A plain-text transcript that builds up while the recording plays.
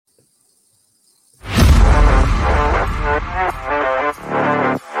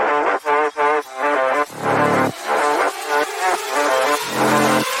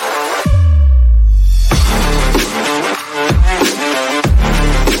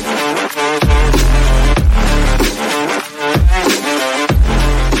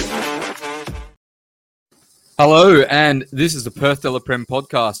Hello, and this is the Perth Della Prem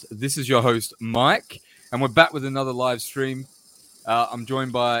podcast. This is your host, Mike, and we're back with another live stream. I'm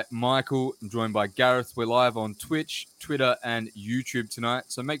joined by Michael, I'm joined by Gareth. We're live on Twitch, Twitter, and YouTube tonight,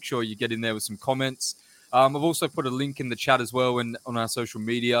 so make sure you get in there with some comments. I've also put a link in the chat as well and on our social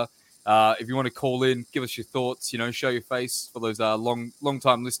media. If you want to call in, give us your thoughts, show your face for those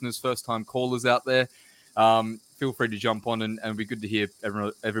long-time listeners, first-time callers out there. Feel free to jump on and it'd be good to hear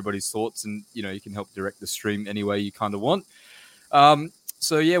everybody's thoughts, and you can help direct the stream any way you kind of want.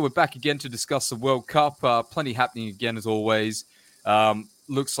 So we're back again to discuss the World Cup. Plenty happening again as always.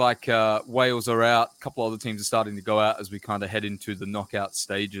 Looks like Wales are out. A couple other teams are starting to go out as we kind of head into the knockout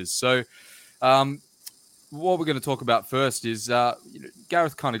stages. So what we're going to talk about first is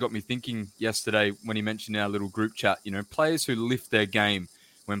Gareth kind of got me thinking yesterday when he mentioned our little group chat, players who lift their game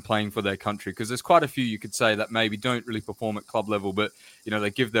when playing for their country, because there's quite a few you could say that maybe don't really perform at club level, but they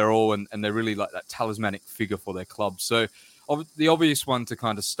give their all and they're really like that talismanic figure for their club. So the obvious one to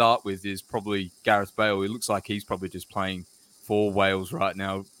kind of start with is probably Gareth Bale. It looks like he's probably just playing for Wales right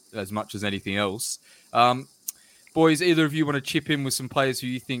now as much as anything else. Boys, either of you want to chip in with some players who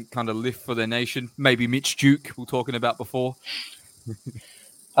you think kind of lift for their nation? Maybe Mitch Duke, we were talking about before.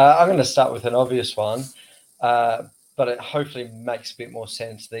 I'm going to start with an obvious one, but it hopefully makes a bit more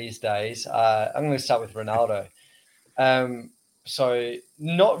sense these days. I'm going to start with Ronaldo. So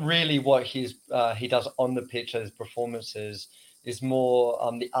not really what he does on the pitch, his performances, is more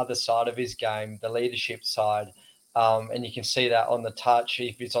on the other side of his game, the leadership side. And you can see that on the touch.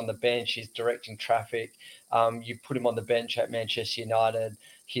 If he's on the bench, he's directing traffic. You put him on the bench at Manchester United,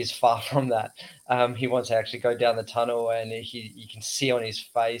 he's far from that. He wants to actually go down the tunnel, and you can see on his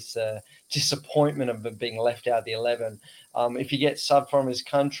face disappointment of being left out of the 11. If he gets subbed from his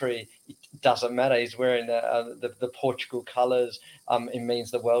country, it doesn't matter. He's wearing the Portugal colours. It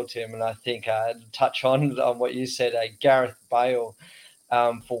means the world to him. And I think touch on what you said, Gareth Bale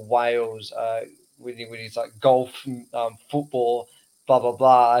for Wales, with his like golf, football, blah, blah,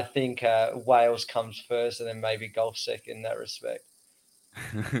 blah. I think Wales comes first and then maybe golf second in that respect.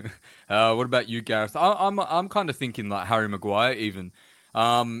 What about you, Gareth? I'm kind of thinking like Harry Maguire even.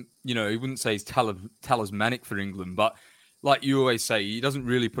 He wouldn't say he's talismanic for England, but like you always say, he doesn't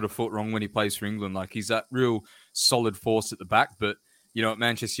really put a foot wrong when he plays for England. Like he's that real solid force at the back, but at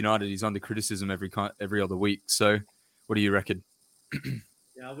Manchester United, he's under criticism every other week. So what do you reckon?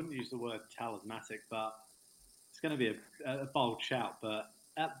 Yeah, I wouldn't use the word talismanic, but it's going to be a bold shout. But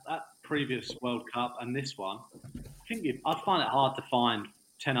at previous World Cup and this one, I think I'd find it hard to find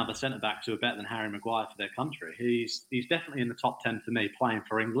 10 other centre-backs who are better than Harry Maguire for their country. He's definitely in the top 10 for me playing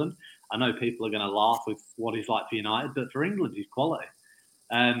for England. I know people are going to laugh with what he's like for United, but for England, he's quality.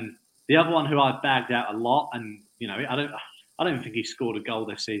 The other one who I've bagged out a lot, and I don't think he scored a goal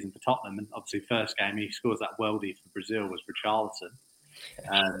this season for Tottenham. And obviously, first game he scores that worldie for Brazil was Richarlison.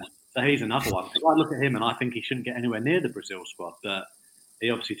 So he's another one. I look at him and I think he shouldn't get anywhere near the Brazil squad, but he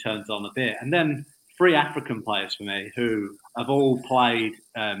obviously turns on a bit. And then 3 African players for me who have all played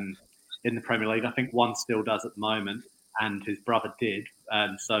in the Premier League. I think one still does at the moment, and his brother did.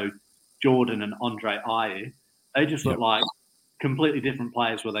 So Jordan and Andre Ayew, they just look like completely different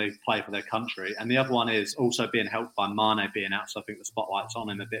players where they play for their country. And the other one is also being helped by Mane being out, so I think the spotlight's on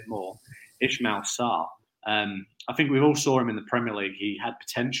him a bit more. Ismail Sarr. I think we all saw him in the Premier League. He had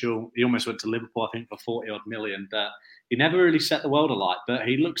potential. He almost went to Liverpool, I think, for 40-odd million, but he never really set the world alight. But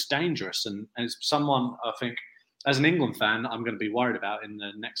he looks dangerous, and as someone, I think, as an England fan, I'm going to be worried about in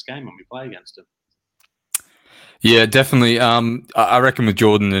the next game when we play against him. Yeah, definitely. I reckon with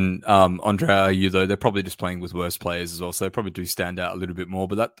Jordan and Andre Ayew, though, they're probably just playing with worse players as well, so they probably do stand out a little bit more,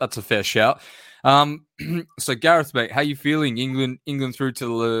 but that's a fair shout. So Gareth, mate, how are you feeling? England through to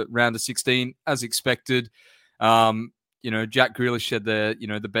the round of 16, as expected. Jack Grealish said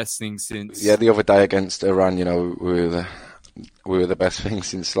the best thing since... Yeah, the other day against Iran, we were the best thing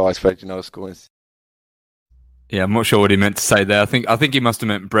since sliced bread, scoring. Yeah, I'm not sure what he meant to say there. I think he must have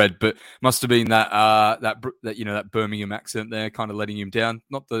meant bread, but must have been that Birmingham accent there, kind of letting him down.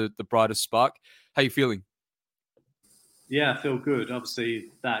 Not the brightest spark. How you feeling? Yeah, I feel good.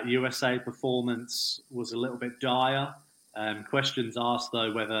 Obviously, that USA performance was a little bit dire. Questions asked,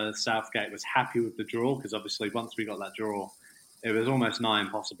 though, whether Southgate was happy with the draw, because obviously once we got that draw, it was almost nigh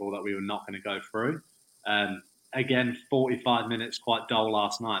impossible that we were not going to go through. Again, 45 minutes, quite dull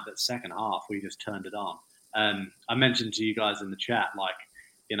last night, but second half, we just turned it on. I mentioned to you guys in the chat,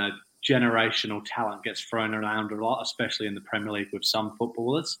 generational talent gets thrown around a lot, especially in the Premier League with some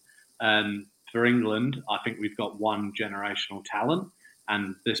footballers. For England, I think we've got one generational talent,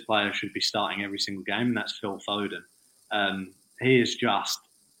 and this player should be starting every single game, and that's Phil Foden. He is just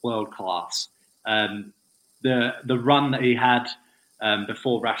world class. the run that he had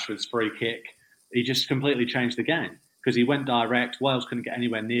before Rashford's free kick, he just completely changed the game because he went direct. Wales couldn't get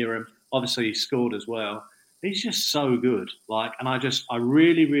anywhere near him. Obviously, he scored as well. He's just so good. And I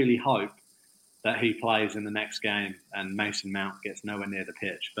really, really hope that he plays in the next game and Mason Mount gets nowhere near the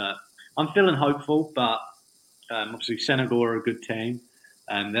pitch. But I'm feeling hopeful. But obviously, Senegal are a good team.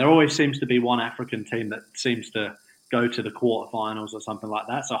 There always seems to be one African team that seems to go to the quarterfinals or something like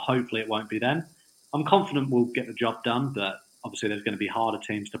that. So hopefully it won't be them. I'm confident we'll get the job done, but obviously there's going to be harder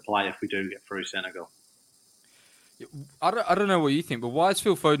teams to play if we do get through Senegal. I don't know what you think, but why is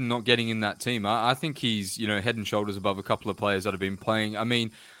Phil Foden not getting in that team? I think he's head and shoulders above a couple of players that have been playing. I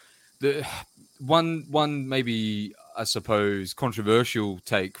mean, the one maybe I suppose controversial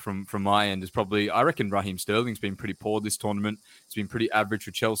take from my end is probably I reckon Raheem Sterling's been pretty poor this tournament. He's been pretty average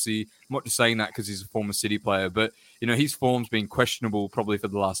for Chelsea. I'm not just saying that because he's a former City player, but his form's been questionable probably for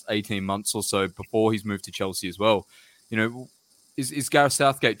the last 18 months or so before he's moved to Chelsea as well. Is Gareth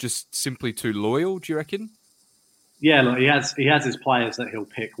Southgate just simply too loyal? Do you reckon? Yeah, look, he has his players that he'll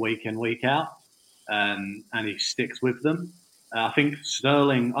pick week in, week out, and he sticks with them. I think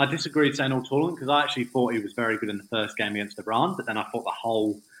Sterling, I disagreed saying all tournament because I actually thought he was very good in the first game against Iran, but then I thought the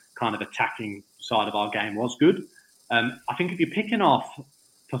whole kind of attacking side of our game was good. I think if you're picking off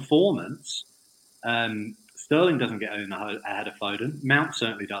performance, Sterling doesn't get in ahead of Foden. Mount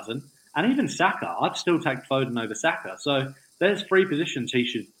certainly doesn't. And even Saka, I'd still take Foden over Saka. So there's 3 positions he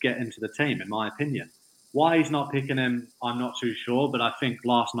should get into the team, in my opinion. Why he's not picking him, I'm not too sure, but I think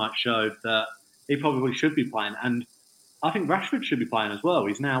last night showed that he probably should be playing. And I think Rashford should be playing as well.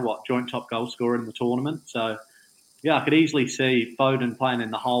 He's now, joint top goal scorer in the tournament. So, yeah, I could easily see Foden playing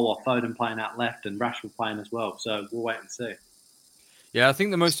in the hole or Foden playing out left and Rashford playing as well. So we'll wait and see. Yeah, I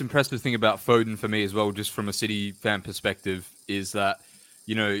think the most impressive thing about Foden for me as well, just from a City fan perspective, is that,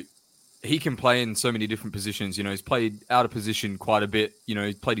 he can play in so many different positions. He's played out of position quite a bit.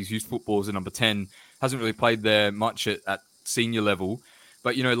 He's played his youth football as a number 10. Hasn't really played there much at senior level.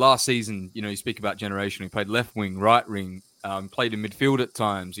 But, last season, you speak about generation. He played left wing, right wing, played in midfield at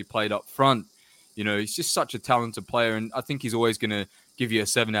times. He played up front. He's just such a talented player. And I think he's always going to give you a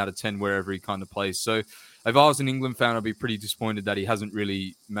 7 out of 10 wherever he kind of plays. So if I was an England fan, I'd be pretty disappointed that he hasn't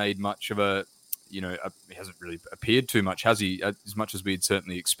really made much of he hasn't really appeared too much, has he? As much as we'd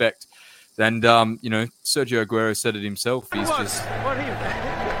certainly expect. And, Sergio Aguero said it himself. He's just...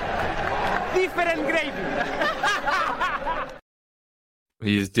 different gravy.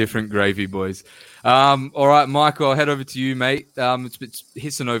 He is different gravy, boys. All right, Michael, I'll head over to you, mate. It's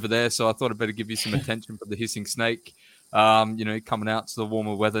hissing over there, so I thought I'd better give you some attention for the hissing snake. Coming out to the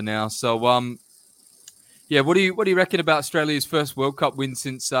warmer weather now. So, what do you reckon about Australia's first World Cup win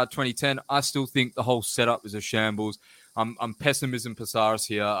since 2010? I still think the whole setup is a shambles. I'm pessimism Pasaris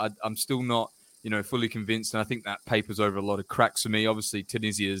here. I'm still not, fully convinced, and I think that papers over a lot of cracks for me. Obviously,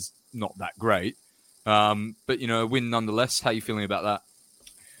 Tunisia is not that great, but a win nonetheless. How are you feeling about that?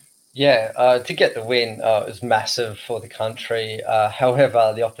 Yeah, to get the win was massive for the country.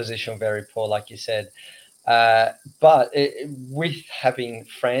 However, the opposition very poor, like you said. But with having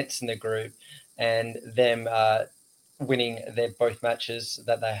France in the group and them winning their both matches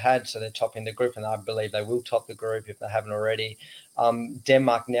that they had, so they're topping the group, and I believe they will top the group if they haven't already.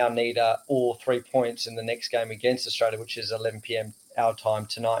 Denmark now need all 3 points in the next game against Australia, which is 11 p.m. our time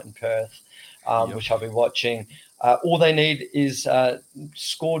tonight in Perth, which I'll be watching. All they need is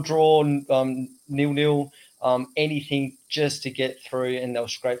score draw, 0-0, anything just to get through, and they'll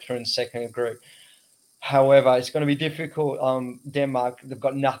scrape through in the second group. However, it's going to be difficult. Denmark, they've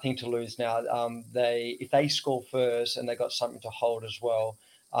got nothing to lose now. If they score first and they got something to hold as well,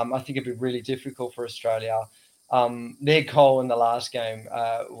 I think it'd be really difficult for Australia. Their goal in the last game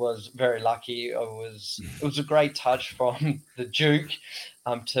was very lucky. It was a great touch from the Duke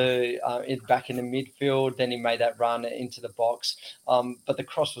back in the midfield. Then he made that run into the box, but the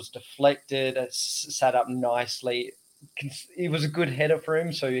cross was deflected. It sat up nicely. It was a good header for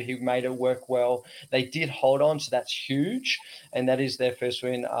him, so he made it work well. They did hold on, so that's huge, and that is their first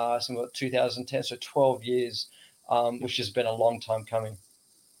win since 2010, so 12 years, which has been a long time coming.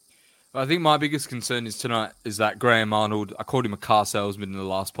 I think my biggest concern is tonight is that Graham Arnold, I called him a car salesman in the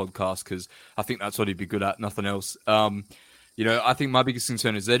last podcast because I think that's what he'd be good at, nothing else. I think my biggest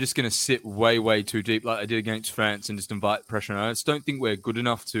concern is they're just going to sit way, way too deep like they did against France and just invite pressure. And I just don't think we're good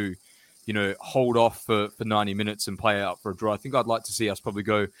enough to, hold off for 90 minutes and play out for a draw. I think I'd like to see us probably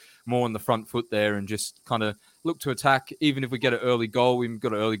go more on the front foot there and just kind of look to attack. Even if we get an early goal, we've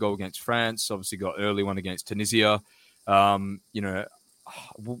got an early goal against France, obviously got an early one against Tunisia.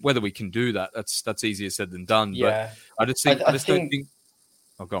 Whether we can do that, that's easier said than done. Yeah. But I just don't think.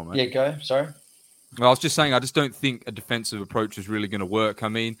 Oh, go on, mate. Yeah, go. Sorry. Well, I was just saying, I just don't think a defensive approach is really going to work. I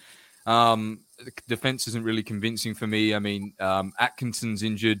mean, the defense isn't really convincing for me. I mean, Atkinson's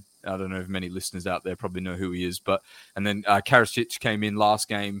injured. I don't know if many listeners out there probably know who he is, and then Karasic came in last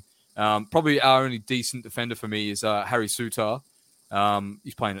game. Probably our only decent defender for me is Harry Souttar.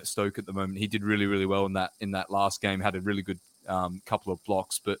 He's playing at Stoke at the moment. He did really, really well in that last game. Had a really good couple of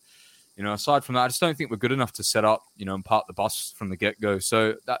blocks, but aside from that, I just don't think we're good enough to set up, and park the bus from the get-go.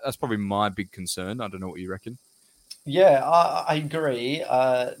 So that's probably my big concern. I don't know what you reckon. Yeah, I agree.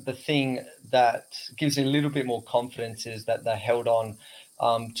 The thing that gives me a little bit more confidence is that they held on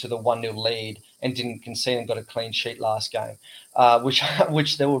to the 1-0 lead and didn't concede and got a clean sheet last game,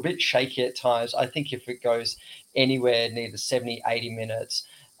 which they were a bit shaky at times. I think if it goes anywhere near the 70, 80 minutes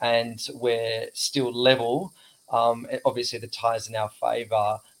and we're still level, obviously the tie's in our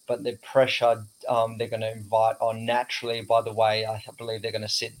favour, but the pressure they're going to invite on naturally. By the way, I believe they're going to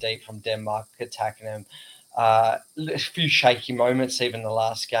sit deep from Denmark, attacking them. A few shaky moments even in the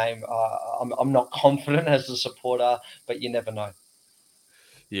last game. I'm not confident as a supporter, but you never know.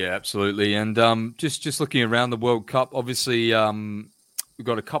 Yeah, absolutely. And just looking around the World Cup, obviously we've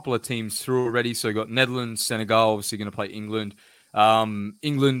got a couple of teams through already. So we've got Netherlands, Senegal, obviously going to play England.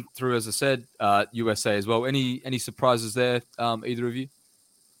 England through, as I said, USA as well. Any surprises there, either of you?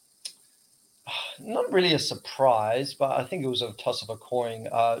 Not really a surprise, but I think it was a toss of a coin.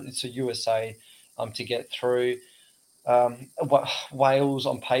 It's a USA to get through. Wales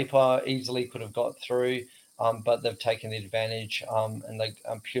on paper easily could have got through, but they've taken the advantage. And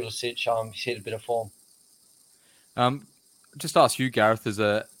Pulisic hit a bit of form. Just ask you, Gareth, as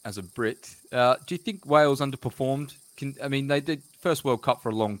a Brit, do you think Wales underperformed? They did first World Cup for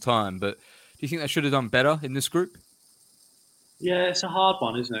a long time, but do you think they should have done better in this group? Yeah, it's a hard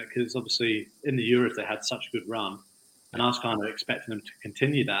one, isn't it? Because obviously in the Euros they had such a good run, and I was kind of expecting them to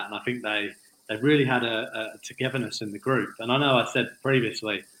continue that. And I think they really had a togetherness in the group. And I know I said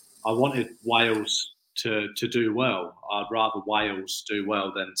previously I wanted Wales to do well. I'd rather Wales do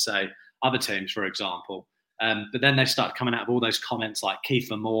well than, say, other teams, for example. But then they started coming out with all those comments like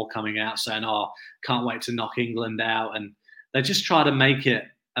Kiefer Moore coming out saying, "Oh, can't wait to knock England out," and they just try to make it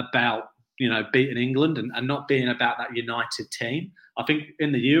about beating England and not being about that united team. I think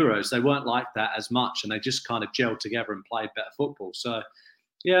in the Euros, they weren't like that as much, and they just kind of gelled together and played better football. So,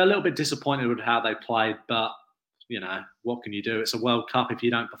 yeah, a little bit disappointed with how they played, but, what can you do? It's a World Cup. If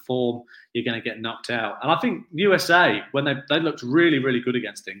you don't perform, you're going to get knocked out. And I think USA, when they looked really, really good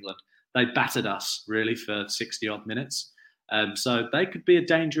against England, they battered us, really, for 60-odd minutes. So they could be a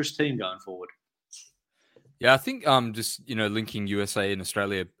dangerous team going forward. Yeah, I think just linking USA and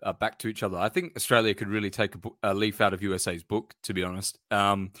Australia back to each other, I think Australia could really take a leaf out of USA's book, to be honest.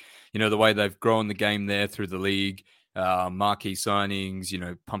 The way they've grown the game there through the league, marquee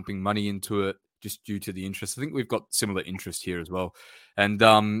signings, pumping money into it just due to the interest. I think we've got similar interest here as well. And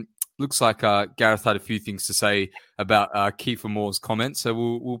looks like Gareth had a few things to say about Kiefer Moore's comments. So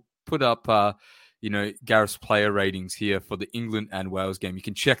we'll put up Gareth's player ratings here for the England and Wales game. You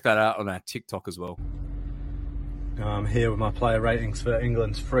can check that out on our TikTok as well. I'm here with my player ratings for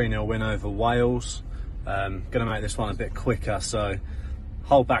England's 3-0 win over Wales. Going to make this one a bit quicker. So,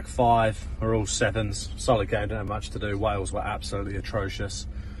 whole back five are all sevens. Solid game, don't have much to do. Wales were absolutely atrocious.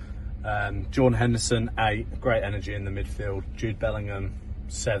 Jordan Henderson, 8. Great energy in the midfield. Jude Bellingham,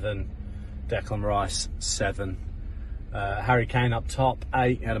 7. Declan Rice, 7. Harry Kane up top,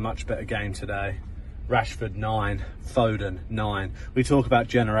 8. He had a much better game today. Rashford, 9. Foden, 9. We talk about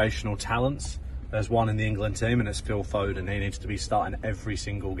generational talents. There's one in the England team, and it's Phil Foden. He needs to be starting every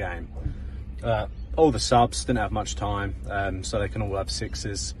single game. All the subs didn't have much time, so they can all have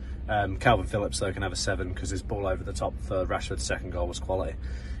 6s. Calvin Phillips, though, can have a 7 because his ball over the top for Rashford's second goal was quality.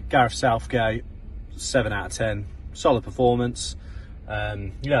 Gareth Southgate, 7 out of 10. Solid performance.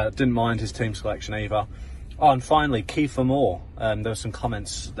 Didn't mind his team selection either. Oh, and finally, Kiefer Moore. There were some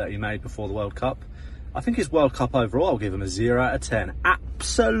comments that he made before the World Cup. I think his World Cup overall, I'll give him a 0 out of 10.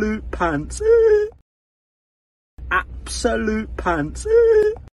 Absolute pants. Absolute pants.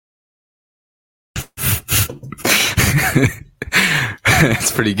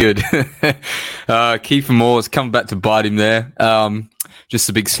 That's pretty good. Kiefer Moore's come back to bite him there. Just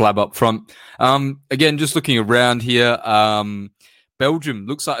a big slab up front. Again, just looking around here, Belgium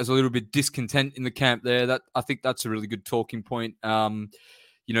looks like there's a little bit discontent in the camp there. I think that's a really good talking point.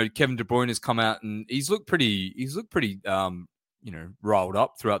 Kevin De Bruyne has come out and he's looked pretty riled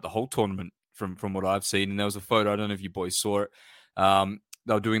up throughout the whole tournament from what I've seen. And there was a photo, I don't know if you boys saw it.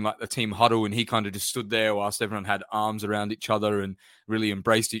 They were doing like the team huddle and he kind of just stood there whilst everyone had arms around each other and really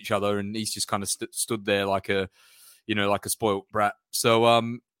embraced each other. And he's just kind of stood there like a spoiled brat. So I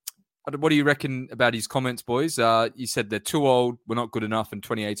what do you reckon about his comments, boys? You said they're too old, we're not good enough, and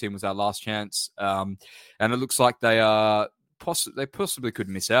 2018 was our last chance. And it looks like they possibly could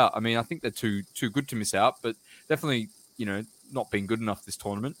miss out. I mean, I think they're too good to miss out, but definitely, not being good enough this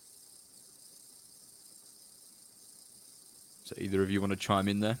tournament. So either of you want to chime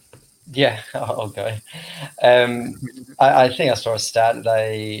in there? Yeah, I'll go. I think I saw a stat.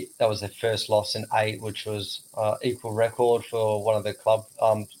 That was their first loss in 8, which was equal record for one of the club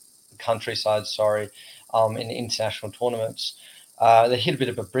countrysides. In international tournaments. They hit a bit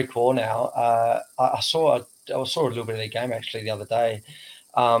of a brick wall now. I saw a little bit of their game actually the other day.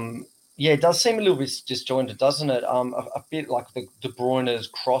 It does seem a little bit disjointed, doesn't it? A bit like the De Bruyne's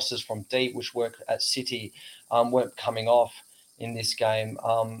crosses from deep, which work at City, weren't coming off in this game,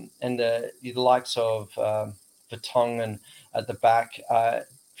 and the likes of Vertonghen at the back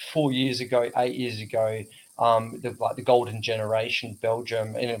 4 years ago, 8 years ago, the golden generation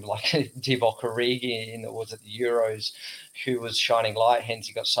Belgium, and like Divock Origi in the Euros, who was shining light. Hence,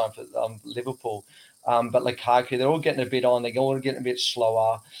 he got signed for Liverpool. But Lukaku, they're all getting a bit on. They're all getting a bit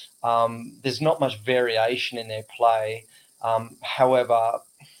slower. There's not much variation in their play. However,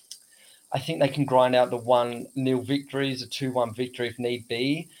 I think they can grind out the 1-0 victories, a 2-1 victory if need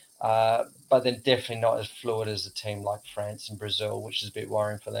be, but then definitely not as fluid as a team like France and Brazil, which is a bit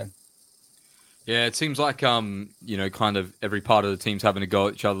worrying for them. Yeah, it seems like, kind of every part of the team's having a go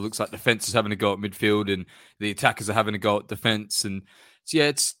at each other. Looks like defense is having a go at midfield and the attackers are having a go at defense. And so, yeah,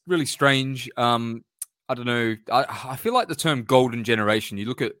 it's really strange. I don't know. I feel like the term golden generation, you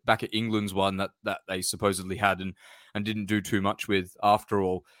look back at England's one that they supposedly had and didn't do too much with after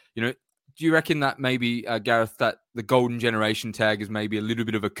all. Do you reckon that maybe, Gareth, that the golden generation tag is maybe a little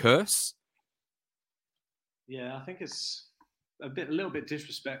bit of a curse? Yeah, I think it's a little bit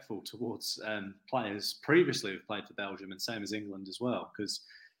disrespectful towards players previously who've played for Belgium, and same as England as well. Because,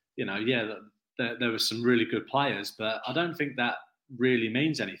 there were some really good players, but I don't think that really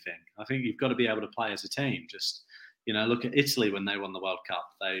means anything. I think you've got to be able to play as a team. Just, look at Italy when they won the World Cup.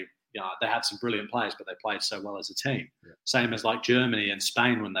 They had some brilliant players, but they played so well as a team. Yeah. Same as like Germany and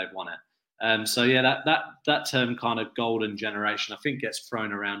Spain when they've won it. So yeah, that term kind of golden generation, I think gets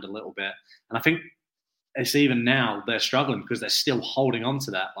thrown around a little bit. And I think it's even now they're struggling because they're still holding on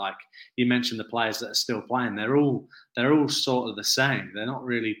to that. Like you mentioned, the players that are still playing, they're all sort of the same. They're not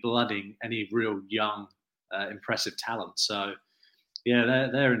really blooding any real young, impressive talent. So yeah,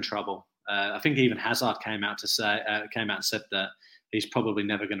 they're in trouble. I think even Hazard came out and said that he's probably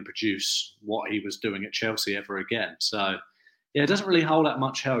never going to produce what he was doing at Chelsea ever again. So yeah, it doesn't really hold that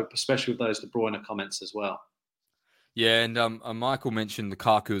much hope, especially with those De Bruyne comments as well. Yeah, and Michael mentioned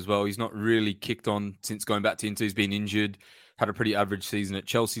Lukaku as well. He's not really kicked on since going back to Inter. He's been injured, had a pretty average season at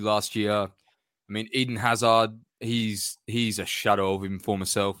Chelsea last year. I mean, Eden Hazard, he's a shadow of him former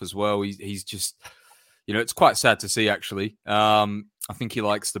self as well. He's just, it's quite sad to see, actually. I think he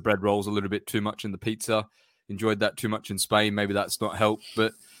likes the bread rolls a little bit too much in the pizza. Enjoyed that too much in Spain. Maybe that's not helped.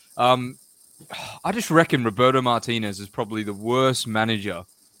 But I just reckon Roberto Martinez is probably the worst manager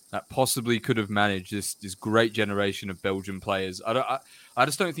that possibly could have managed this great generation of Belgian players. I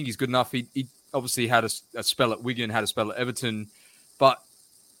just don't think he's good enough. He obviously had a spell at Wigan, had a spell at Everton, but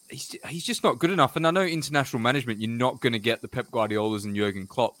he's just not good enough. And I know international management, you're not going to get the Pep Guardiolas and Jurgen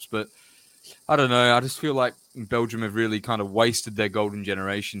Klopps, but I don't know. I just feel like Belgium have really kind of wasted their golden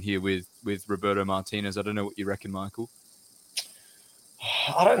generation here with Roberto Martinez. I don't know what you reckon, Michael.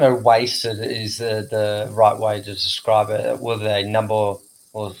 I don't know. Wasted is the right way to describe it. Were they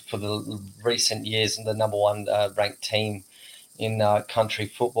for the recent years the number one ranked team in country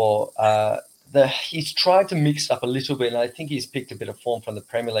football? He's tried to mix it up a little bit, and I think he's picked a bit of form from the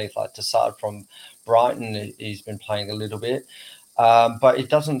Premier League, like Tassard from Brighton. He's been playing a little bit. But it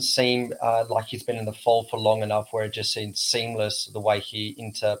doesn't seem like he's been in the fold for long enough where it just seems seamless the way he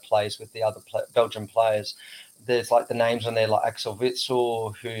interplays with the other Belgian players. There's like the names on there like Axel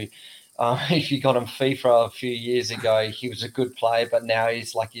Witsel, who if you got him FIFA a few years ago, he was a good player, but now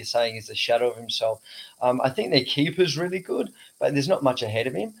he's, like you're saying, he's a shadow of himself. I think their keeper's really good, but there's not much ahead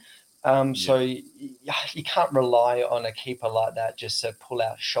of him. So you can't rely on a keeper like that just to pull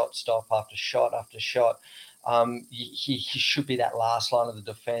out shot stop after shot after shot. He should be that last line of the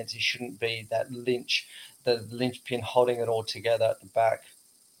defence. He shouldn't be that linchpin holding it all together at the back.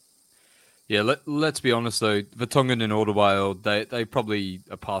 Yeah, let's be honest though. Vertonghen and Alderweireld, they probably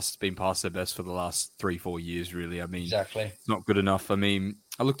been past their best for the last 3-4 years. Really, I mean, exactly, it's not good enough. I mean,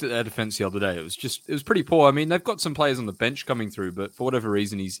 I looked at their defense the other day. It was pretty poor. I mean, they've got some players on the bench coming through, but for whatever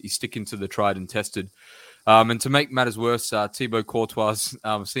reason, he's sticking to the tried and tested. And to make matters worse, Thibaut Courtois,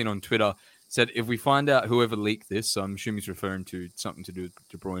 I've seen on Twitter, said, if we find out whoever leaked this, so I'm assuming he's referring to something to do with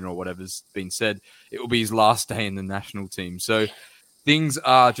De Bruyne or whatever's been said, it will be his last day in the national team. So things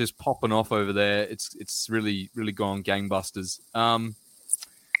are just popping off over there. It's really, really gone gangbusters.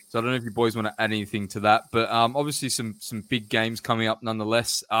 So I don't know if you boys want to add anything to that, but obviously some big games coming up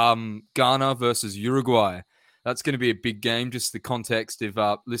nonetheless. Ghana versus Uruguay. That's going to be a big game. Just the context, if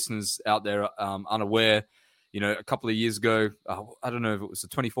listeners out there are unaware, a couple of years ago, I don't know if it was the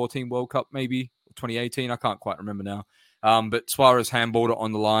 2014 World Cup, maybe, or 2018. I can't quite remember now. But Suarez handballed it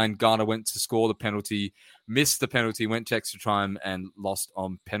on the line. Ghana went to score the penalty, missed the penalty, went to extra time, and lost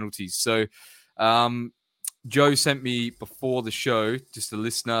on penalties. So Joe sent me before the show, just a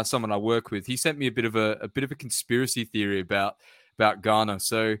listener, someone I work with. He sent me a bit of a conspiracy theory about Ghana.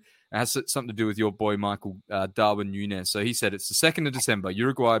 So it has something to do with your boy, Michael, Darwin Núñez. So he said it's the 2nd of December,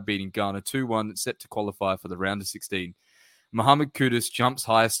 Uruguay beating Ghana 2-1, set to qualify for the round of 16. Mohamed Kudus jumps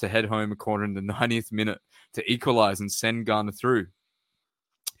highest to head home a corner in the 90th minute to equalize and send Ghana through.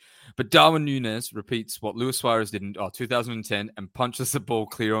 But Darwin Núñez repeats what Luis Suarez did in 2010 and punches the ball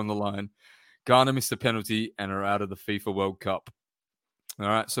clear on the line. Ghana missed a penalty and are out of the FIFA World Cup. All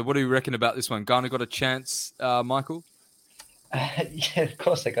right, so what do you reckon about this one? Ghana got a chance, Michael? Yeah, of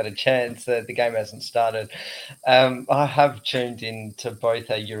course they got a chance. The game hasn't started. I have tuned in to both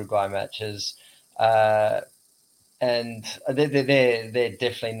Uruguay matches, and they're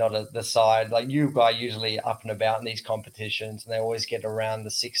definitely not the side. Like Uruguay usually up and about in these competitions, and they always get around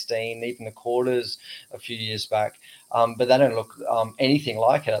the 16, even the quarters a few years back. But they don't look anything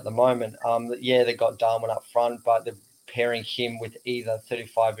like it at the moment. Yeah, they got Darwin up front, but they're pairing him with either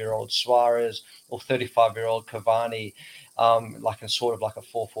 35-year-old Suarez or 35-year-old Cavani. Like a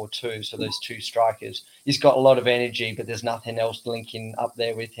 4-4-2. So those two strikers. He's got a lot of energy, but there's nothing else linking up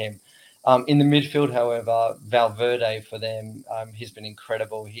there with him. In the midfield, however, Valverde for them, he's been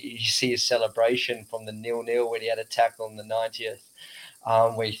incredible. You see his celebration from the 0-0 when he had a tackle in the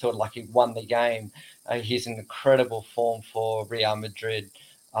 90th, where he thought like he won the game. He's in incredible form for Real Madrid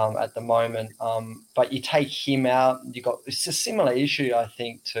at the moment. But you take him out, it's a similar issue, I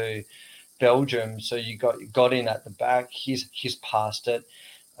think, to Belgium. So you got in at the back. He's past it.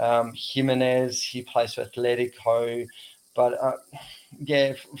 Jimenez, he plays for Atletico, but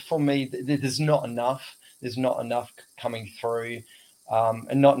yeah, for me, there's not enough. There's not enough coming through,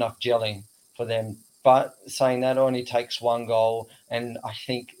 and not enough gelling for them. But saying that, only takes one goal, and I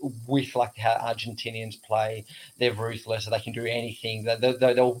think with like how Argentinians play, they're ruthless. They can do anything.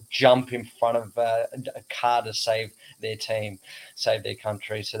 They'll jump in front of a car to save their team, save their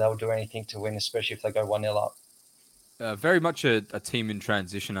country. So they'll do anything to win, especially if they go 1-0 up. Very much a team in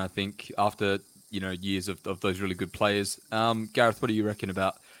transition, I think, after years of those really good players. Gareth, what do you reckon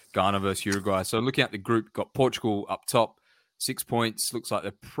about Ghana versus Uruguay? So looking at the group, got Portugal up top, 6 points. Looks like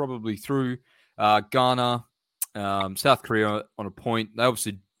they're probably through. Ghana, South Korea on a point. They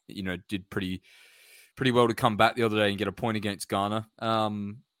obviously, did pretty well to come back the other day and get a point against Ghana. I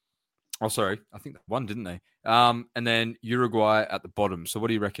think they won, didn't they? And then Uruguay at the bottom. So what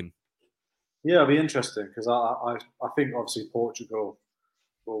do you reckon? Yeah, it'll be interesting because I think obviously Portugal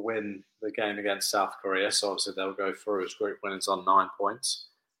will win the game against South Korea. So obviously they'll go through as group winners on 9 points.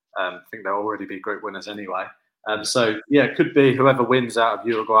 I think they'll already be group winners anyway. So, yeah, it could be whoever wins out of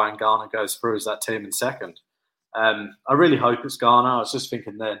Uruguay and Ghana goes through as that team in second. I really hope it's Ghana. I was just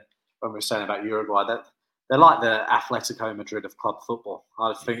thinking then when we were saying about Uruguay that they're like the Atletico Madrid of club football.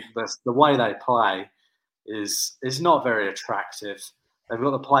 I think the way they play is not very attractive. They've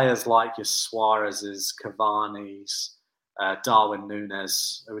got the players like your Suarez's, Cavani's, Darwin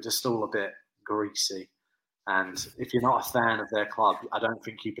Núñez, who are just all a bit greasy. And if you're not a fan of their club, I don't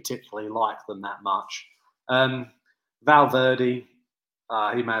think you particularly like them that much. Valverde,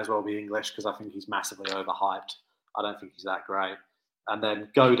 he may as well be English because I think he's massively overhyped. I don't think he's that great. And then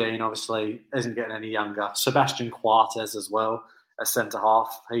Godin, obviously, isn't getting any younger. Sebastian Coates as well at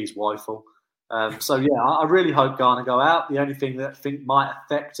centre-half. He's woeful. So, yeah, I really hope Ghana go out. The only thing that I think might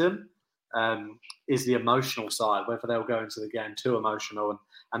affect them is the emotional side, whether they'll go into the game too emotional.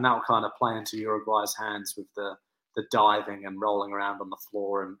 And that'll kind of play into Uruguay's hands with the diving and rolling around on the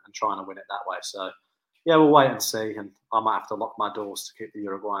floor and trying to win it that way. So, yeah, we'll wait and see. And I might have to lock my doors to keep the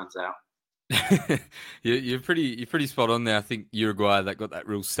Uruguayans out. You're pretty spot on there. I think Uruguay, that got that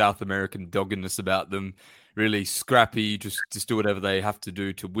real South American doggedness about them, really scrappy, just do whatever they have to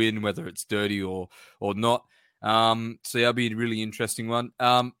do to win, whether it's dirty or not. So that'll be a really interesting one.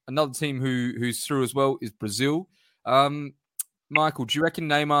 Another team who's through as well is Brazil. Michael, do you reckon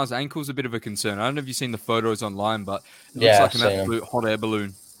Neymar's ankle's a bit of a concern? I don't know if you've seen the photos online, but it looks like an absolute hot air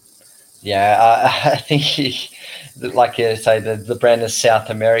balloon. Yeah, I think like you say, the brand of South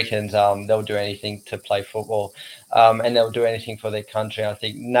Americans, they'll do anything to play football, and they'll do anything for their country. I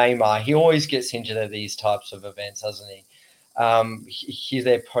think Neymar, he always gets injured at these types of events, doesn't he? He's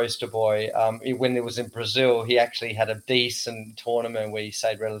their poster boy. When it was in Brazil, he actually had a decent tournament where he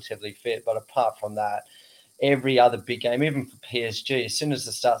stayed relatively fit. But apart from that, every other big game, even for PSG, as soon as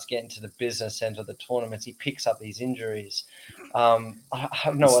it starts getting to the business end of the tournaments, he picks up these injuries. I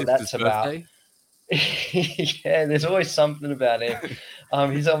don't know what that's about. Yeah, there's always something about him.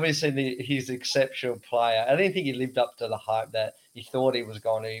 He's obviously he's an exceptional player. I didn't think he lived up to the hype that he thought he was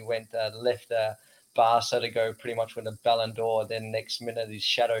going to. He went left Barca to go pretty much win a Ballon d'Or. Then next minute his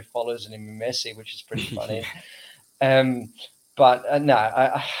shadow follows him in Messi, which is pretty funny. But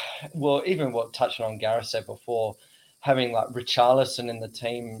no, well, even what touching on Gareth said before, having like Richarlison in the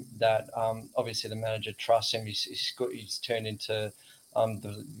team that obviously the manager trusts him. He's turned into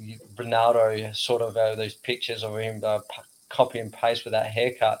the Ronaldo sort of those pictures of him copy and paste with that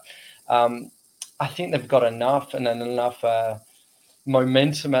haircut. I think they've got enough and enough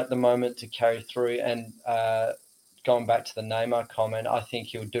momentum at the moment to carry through. And going back to the Neymar comment, I think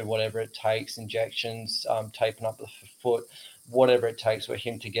he'll do whatever it takes, injections, taping up the foot, whatever it takes for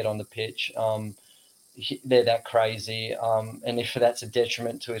him to get on the pitch. They're that crazy. And if that's a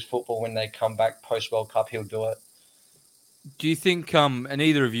detriment to his football when they come back post-World Cup, he'll do it. Do you think, and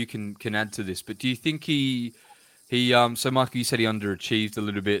either of you can add to this, but do you think he so Michael, you said he underachieved a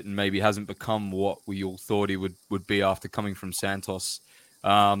little bit and maybe hasn't become what we all thought he would be after coming from Santos.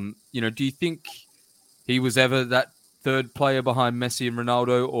 Do you think he was ever that third player behind Messi and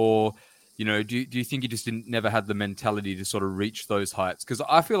Ronaldo, or, do you think he just never had the mentality to sort of reach those heights? Because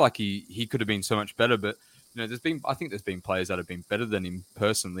I feel like he could have been so much better, but I think there's been players that have been better than him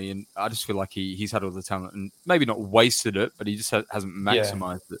personally, and I just feel like he's had all the talent and maybe not wasted it, but he just hasn't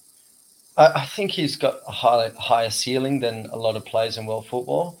maximised it. I think he's got a higher ceiling than a lot of players in world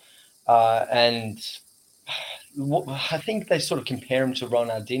football, and I think they sort of compare him to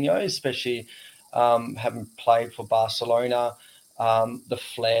Ronaldinho, especially having played for Barcelona, the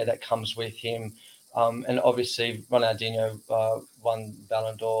flair that comes with him, and obviously Ronaldinho won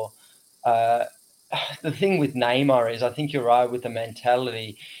Ballon d'Or. The thing with Neymar is, I think you're right with the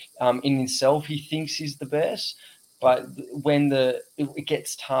mentality. In himself, he thinks he's the best, but when it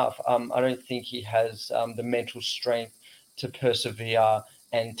gets tough, I don't think he has the mental strength to persevere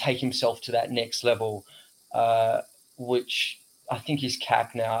and take himself to that next level, which I think he's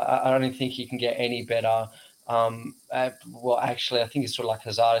capped now. I don't think he can get any better. Actually, I think he's sort of like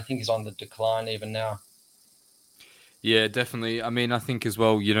Hazard. I think he's on the decline even now. Yeah, definitely. I mean, I think as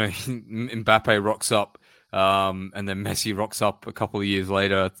well, Mbappe rocks up and then Messi rocks up a couple of years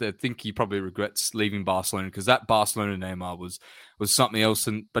later. I think he probably regrets leaving Barcelona, because that Barcelona Neymar was something else.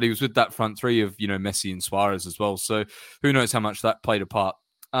 But he was with that front three of, Messi and Suarez as well. So who knows how much that played a part.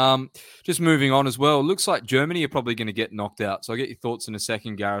 Just moving on as well, it looks like Germany are probably going to get knocked out. So I'll get your thoughts in a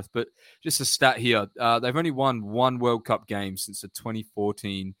second, Gareth. But just a stat here. They've only won one World Cup game since the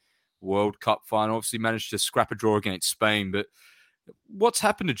 2014 World Cup final. Obviously managed to scrap a draw against Spain, but what's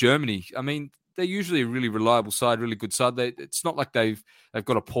happened to Germany? I mean, they're usually a really reliable side, really good side. It's not like they've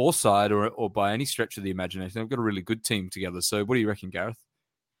got a poor side or by any stretch of the imagination. They've got a really good team together. So what do you reckon, Gareth?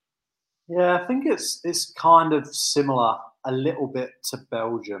 Yeah, I think it's kind of similar a little bit to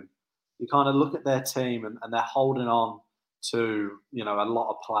Belgium. You kind of look at their team and they're holding on to, a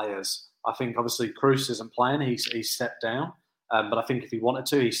lot of players. I think obviously Kroos isn't playing. He's stepped down. But I think if he wanted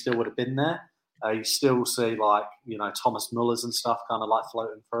to, he still would have been there. You still see Thomas Mullers and stuff kind of like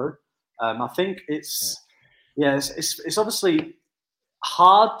floating through. I think it's obviously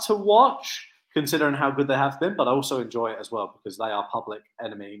hard to watch considering how good they have been, but I also enjoy it as well because they are public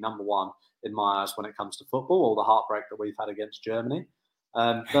enemy number one in my eyes when it comes to football. All the heartbreak that we've had against Germany,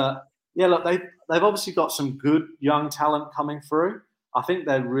 but yeah, look, they've obviously got some good young talent coming through. I think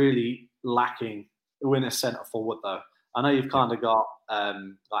they're really lacking in a centre forward though. I know you've kind of got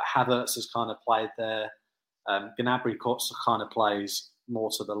like Havertz has kind of played there. Gnabry kind of plays more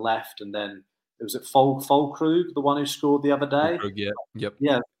to the left, and then it was Füllkrug, the one who scored the other day. Yeah, yep.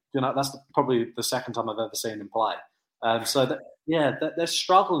 Yeah, that's probably the second time I've ever seen him play. They're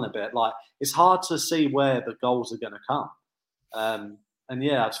struggling a bit. Like it's hard to see where the goals are going to come.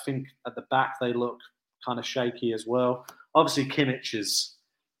 I just think at the back they look kind of shaky as well. Obviously, Kimmich is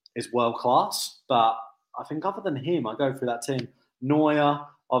world class, but I think other than him, I go through that team. Neuer,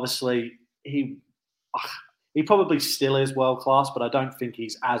 obviously, he probably still is world class, but I don't think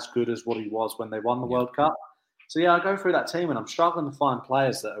he's as good as what he was when they won the World Cup. So yeah, I go through that team and I'm struggling to find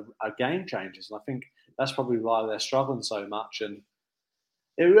players that are game changers. And I think that's probably why they're struggling so much. And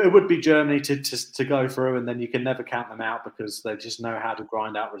it would be Germany to go through, and then you can never count them out because they just know how to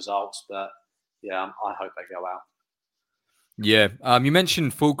grind out results. But yeah, I hope they go out. Yeah, you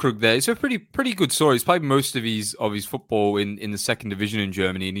mentioned Füllkrug there. It's a pretty good story. He's played most of his football in the second division in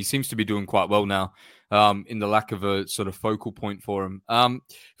Germany, and he seems to be doing quite well now. In the lack of a sort of focal point for him, kind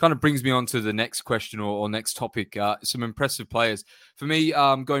of brings me on to the next question or next topic. Some impressive players for me.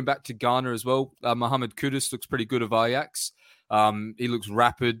 Going back to Ghana as well. Mohamed Kudus looks pretty good of Ajax. He looks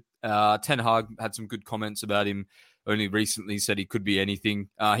rapid. Ten Hag had some good comments about him only recently. Said he could be anything.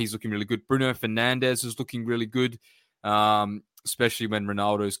 He's looking really good. Bruno Fernandes is looking really good. Especially when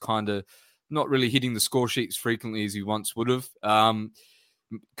Ronaldo's kind of not really hitting the score sheets frequently as he once would have.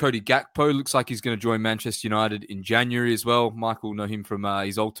 Cody Gakpo looks like he's going to join Manchester United in January as well. Michael will know him from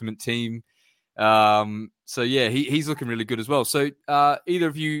his Ultimate Team. So yeah, he's looking really good as well. So either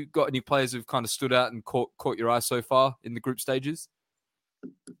of you got any players who've kind of stood out and caught your eye so far in the group stages?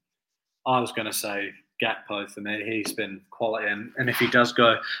 I was going to say Gakpo for me. He's been quality, and if he does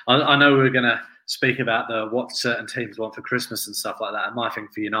go, I know we're going to speak about what certain teams want for Christmas and stuff like that. And my thing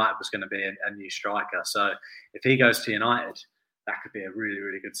for United was going to be a new striker. So if he goes to United, that could be a really,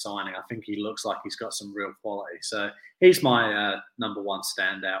 really good signing. I think he looks like he's got some real quality. So he's my number one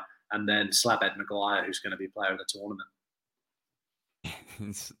standout. And then Slabhead Maguire, who's going to be player of the tournament.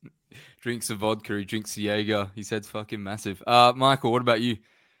 Drinks a vodka, he drinks a Jaeger. His head's fucking massive. Michael, what about you?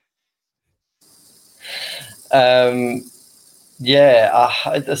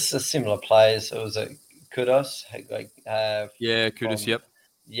 It's a similar players. It was a Kudus. Kudus. Yep.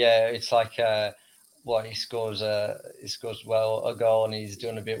 Yeah, it's like he scores a goal and he's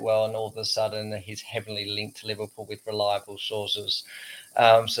doing a bit well, and all of a sudden he's heavily linked to Liverpool with reliable sources.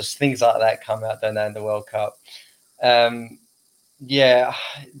 So things like that come out, don't they, in the World Cup? There's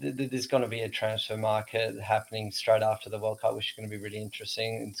going to be a transfer market happening straight after the World Cup, which is going to be really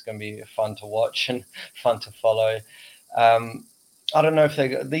interesting. It's going to be fun to watch and fun to follow. I don't know if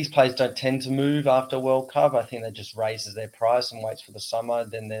these players don't tend to move after World Cup. I think that just raises their price and waits for the summer,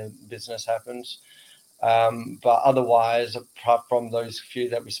 then their business happens. But otherwise, apart from those few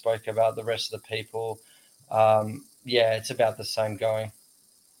that we spoke about, the rest of the people, it's about the same going.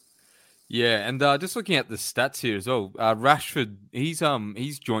 Yeah, and just looking at the stats here as well, Rashford,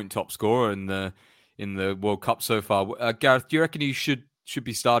 he's joint top scorer in the World Cup so far. Gareth, do you reckon he should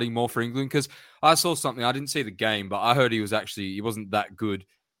be starting more for England? Because I saw something, I didn't see the game, but I heard he wasn't that good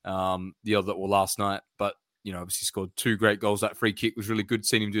last night. But obviously scored 2 great goals. That free kick was really good.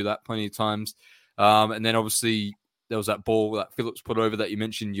 Seen him do that plenty of times. And then obviously there was that ball that Phillips put over that you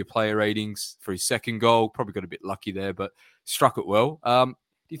mentioned your player ratings for his second goal. Probably got a bit lucky there, but struck it well. Do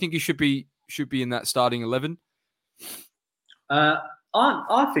you think he should be in that starting 11?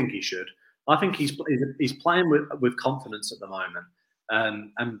 I think he should. I think he's playing with confidence at the moment.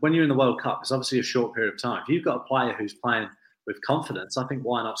 And when you're in the World Cup, it's obviously a short period of time. If you've got a player who's playing with confidence, I think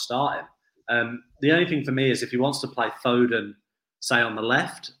why not start him? The only thing for me is if he wants to play Foden, say on the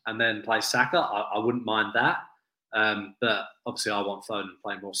left, and then play Saka, I wouldn't mind that. But obviously I want Foden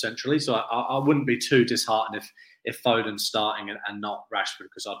playing more centrally. So I wouldn't be too disheartened if Foden's starting and not Rashford,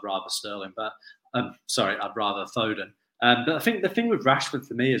 because I'd rather Sterling. But I'd rather Foden. But I think the thing with Rashford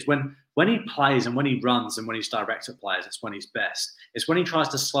for me is when he plays and when he runs and when he's direct at players, it's when he's best. It's when he tries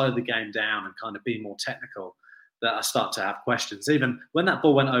to slow the game down and kind of be more technical that I start to have questions. Even when that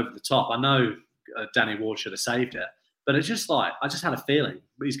ball went over the top, I know Danny Ward should have saved it. But it's just like, I just had a feeling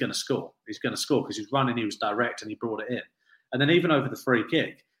he's going to score. He's going to score because he's running, he was direct, and he brought it in. And then even over the free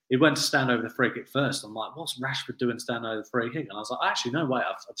kick, he went to stand over the free kick first. I'm like, what's Rashford doing standing over the free kick? And I was like, actually, no way.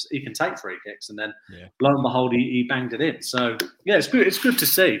 He can take free kicks. And then lo and behold, he banged it in. So, yeah, it's good to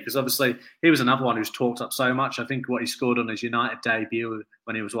see, because obviously he was another one who's talked up so much. I think what he scored on his United debut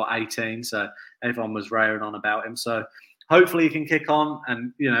when he was, 18? So everyone was raring on about him. So hopefully he can kick on.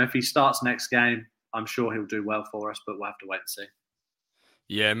 And, if he starts next game, I'm sure he'll do well for us, but we'll have to wait and see.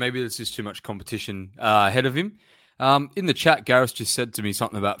 Yeah, maybe there's just too much competition ahead of him. In the chat, Gareth just said to me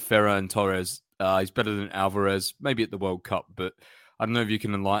something about Ferran Torres. He's better than Alvarez, maybe at the World Cup, but I don't know if you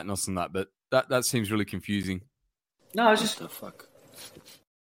can enlighten us on that, but that seems really confusing. No, I was just... the fuck?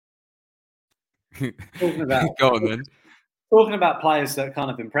 talking about... Go on, then. Talking about players that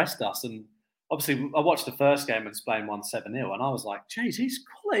kind of impressed us, and obviously, I watched the first game when Spain won 7-0, and I was like, geez, he's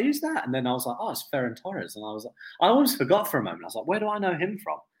quality, who's that? And then I was like, it's Ferran Torres. And I almost forgot for a moment. I was like, where do I know him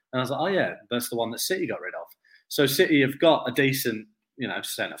from? And I was like, oh, yeah, that's the one that City got rid of. So City have got a decent,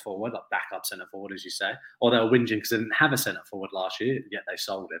 centre forward, like backup centre forward, as you say, or they were whinging because they didn't have a centre forward last year, yet they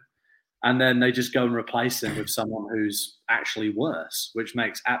sold him. And then they just go and replace him with someone who's actually worse, which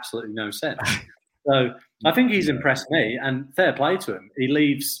makes absolutely no sense. So I think he's impressed me, and fair play to him. He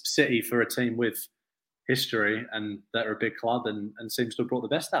leaves City for a team with history and that are a big club and seems to have brought the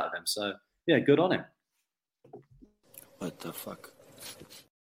best out of them. So, yeah, good on him. What the fuck?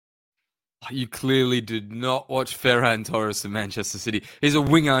 You clearly did not watch Ferran Torres in Manchester City. He's a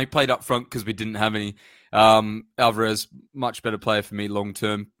winger. He played up front because we didn't have any. Alvarez, much better player for me long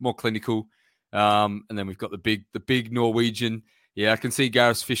term, more clinical. And then we've got the big Norwegian. Yeah, I can see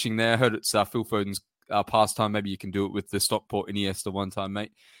Gareth fishing there. I heard it's Phil Foden's pastime. Maybe you can do it with the Stockport Iniesta one time,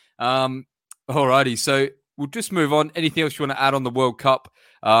 mate. Alrighty, so we'll just move on. Anything else you want to add on the World Cup?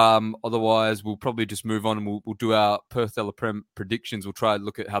 Otherwise, we'll probably just move on and we'll do our Perth de la Prem predictions. We'll try and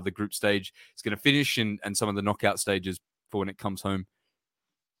look at how the group stage is going to finish and some of the knockout stages for when it comes home.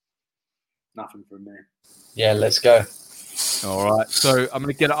 Nothing from me. Yeah, let's go. All right, so I'm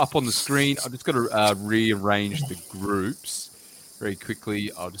going to get it up on the screen. I've just got to rearrange the groups very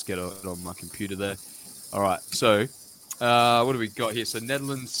quickly. I'll just get it on my computer there. All right, so what do we got here? So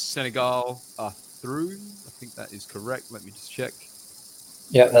Netherlands, Senegal are through. I think that is correct. Let me just check.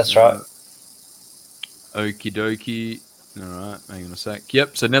 Yeah, that's right. Okie dokie. All right, hang on a sec.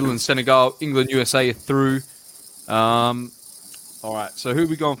 Yep, so Netherlands, Senegal, England, USA are through. All right, so who are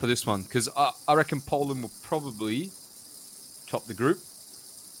we going for this one? Because I reckon Poland will probably top the group.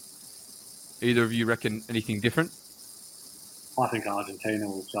 Either of you reckon anything different? I think Argentina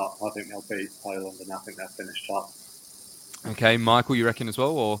will top. I think they'll beat Poland and I think they'll finish top. Okay, Michael, you reckon as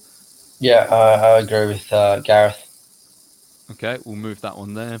well? Or Yeah, I agree with Gareth. okay, we'll move that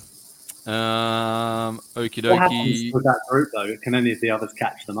one there. Okie What happens dokie. with that group, though? Can any of the others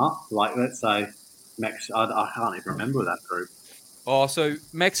catch them up? Like, let's say, I can't even remember that group. Oh, so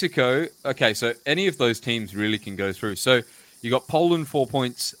Mexico. Okay, so any of those teams really can go through. So you got Poland 4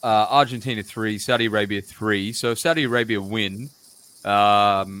 points, Argentina 3, Saudi Arabia 3. So if Saudi Arabia win,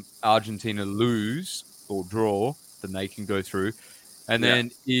 Argentina lose or draw, then they can go through. And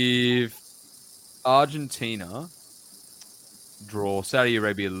then if Argentina draw, Saudi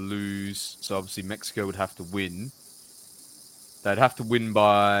Arabia lose, so obviously Mexico would have to win. They'd have to win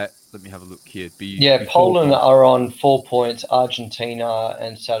by, let me have a look here. Poland are on 4 points, Argentina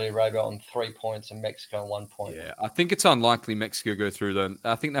and Saudi Arabia on 3 points, and Mexico on 1 point. Yeah, I think it's unlikely Mexico go through, though.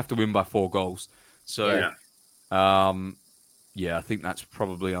 I think they have to win by 4 goals. So, I think that's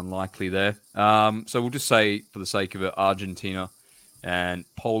probably unlikely there. So we'll just say, for the sake of it, Argentina and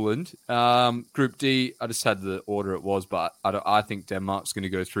Poland. Group D, I just had the order it was, but I think Denmark's going to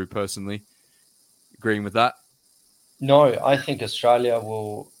go through personally. Agreeing with that? No, I think Australia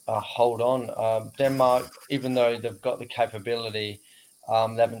will hold on. Denmark, even though they've got the capability,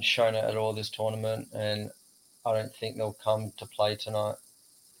 they haven't shown it at all this tournament, and I don't think they'll come to play tonight.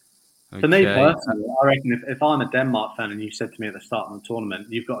 Okay. For me personally, I reckon if I'm a Denmark fan and you said to me at the start of the tournament,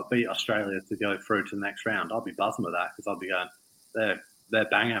 you've got to beat Australia to go through to the next round, I'd be buzzing with that because I'd be going, they're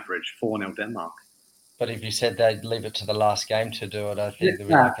bang average, 4-0 Denmark. But if you said they'd leave it to the last game to do it, I think they'd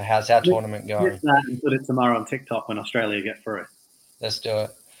be like, how's our tournament going? That and put it tomorrow on TikTok when Australia get through. Let's do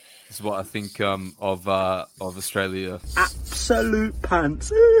it. This is what I think of Australia. Absolute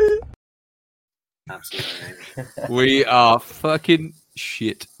pants. Absolutely. We are fucking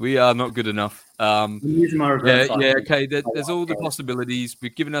shit. We are not good enough. I'm using my reverse psychology. Okay. There's all the possibilities.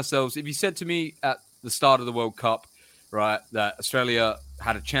 We've given ourselves. If you said to me at the start of the World Cup, right, that Australia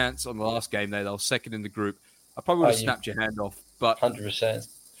had a chance on the last game, they were second in the group, I probably would have snapped your hand off. But 100%.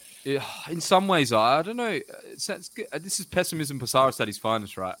 In some ways, I don't know. This is pessimism Pasaris at his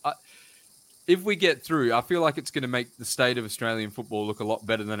finest, right? If we get through, I feel like it's going to make the state of Australian football look a lot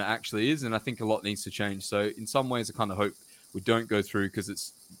better than it actually is, and I think a lot needs to change. So in some ways, I kind of hope we don't go through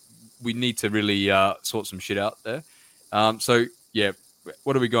because we need to really sort some shit out there. So yeah,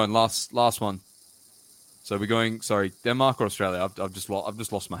 what are we going? Last one. So we're going. Sorry, Denmark or Australia? I've just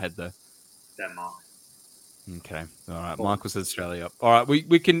lost my head there. Denmark. Okay. All right. Michael says Australia. All right.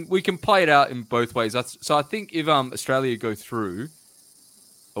 We can play it out in both ways. So I think if Australia go through,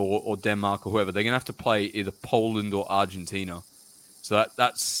 or Denmark or whoever, they're gonna have to play either Poland or Argentina. So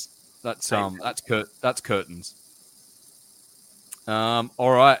that's curtains. All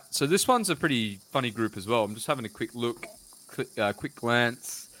right. So this one's a pretty funny group as well. I'm just having a quick look, quick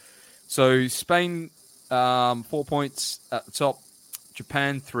glance. So Spain, 4 points at the top.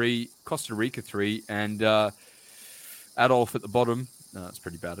 Japan 3, Costa Rica 3, and Adolf at the bottom. No, that's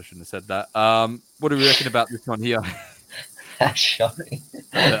pretty bad. I shouldn't have said that. What do we reckon about this one here? That's shocking.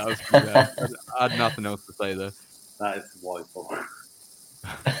 That was pretty bad. I had nothing else to say there. That is woeful.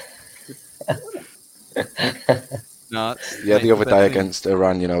 No, the other day against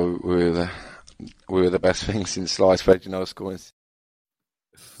Iran, we were the best thing since sliced bread, scoring.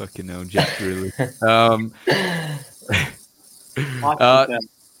 Fucking hell, Jack, really. I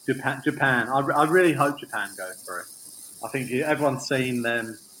think Japan. I really hope Japan go for it. I think everyone's seen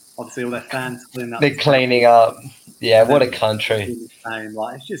them. Obviously, all their fans cleaning up. They're cleaning up. Yeah, what a country.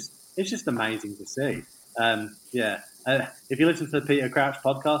 Like it's just amazing to see. If you listen to the Peter Crouch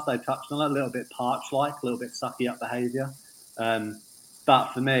podcast, they touched on it, a little bit Parch-like, a little bit sucky up behaviour.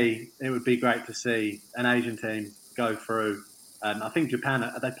 But for me, it would be great to see an Asian team go through. I think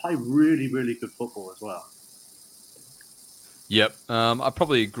Japan, they play really, really good football as well. Yep, I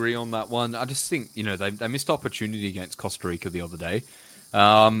probably agree on that one. I just think, they missed opportunity against Costa Rica the other day.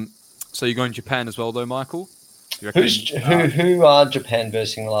 So you're going Japan as well, though, Michael? You reckon, who are Japan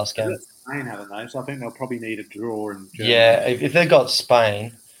versing the last game? Spain, haven't they? So I think they'll probably need a draw in Germany. Yeah, if they've got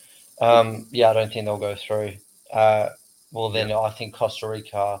Spain, I don't think they'll go through. I think Costa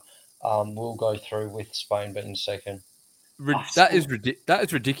Rica will go through with Spain, but in second. That is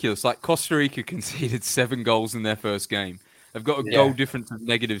ridiculous. Like, Costa Rica conceded 7 goals in their first game. They've got a goal difference of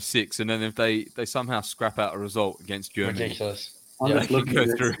 -6, and then if they somehow scrap out a result against Germany, ridiculous. They can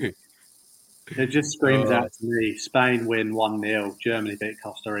go through. It just screams out to me: Spain win 1-0, Germany beat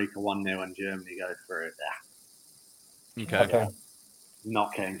Costa Rica 1-0, and Germany go through. Okay.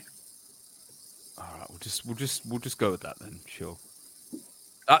 Not keen. All right, we'll just go with that then. Sure.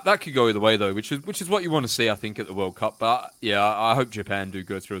 That could go either way though, which is what you want to see, I think, at the World Cup. But yeah, I hope Japan do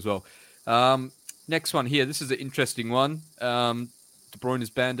go through as well. Next one here. This is an interesting one. De Bruyne's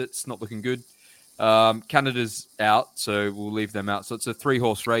Bandits not looking good. Canada's out, so we'll leave them out. So it's a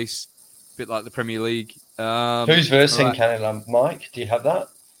 3-horse race, a bit like the Premier League. Who's versing Canada, Mike? Do you have that?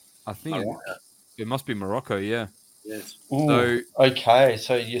 I think it must be Morocco. Yeah. Yes. Ooh,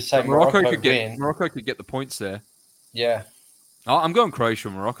 so you say Morocco could win. Morocco could get the points there. Yeah. I'm going Croatia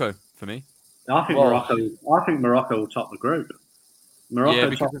and Morocco for me. I think Morocco will top the group.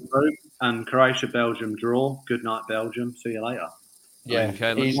 Morocco top the group, and Croatia, Belgium draw. Good night, Belgium. See you later. Yeah,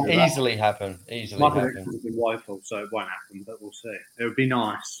 easily happen. My prediction would be woeful, so it won't happen, but we'll see. It would be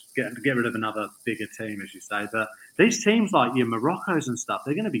nice get rid of another bigger team, as you say. But these teams like your Moroccos and stuff,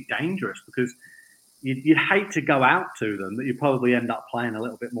 they're going to be dangerous because you'd hate to go out to them, but you probably end up playing a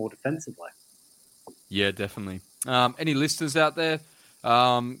little bit more defensively. Yeah, definitely. Any listeners out there?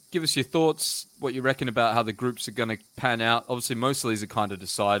 Give us your thoughts, what you reckon about how the groups are going to pan out. Obviously, most of these are kind of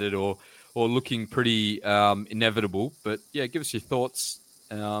decided or looking pretty inevitable. But yeah, give us your thoughts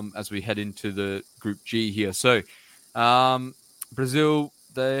as we head into the Group G here. So Brazil,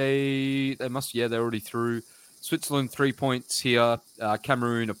 they're already through. Switzerland 3 points here.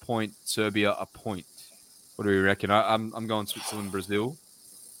 Cameroon a point. Serbia a point. What do we reckon? I'm going Switzerland, Brazil.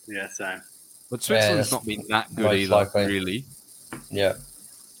 Yeah, same. But Switzerland's not been that good either, really. Yeah.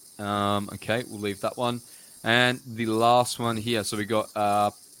 Okay, we'll leave that one. And the last one here. So we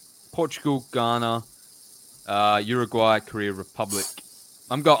got Portugal, Ghana, Uruguay, Korea Republic.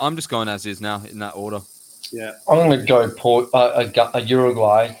 I'm just going as is now in that order. Yeah, I'm going to go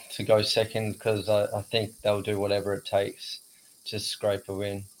Uruguay to go second because I think they'll do whatever it takes to scrape a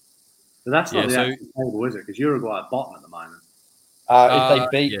win. But that's not the actual table, is it? Because Uruguay are bottom at the moment.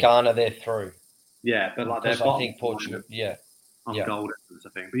 If they beat Ghana, they're through. Yeah, but like they're bottom. I think Portugal. On goal difference, I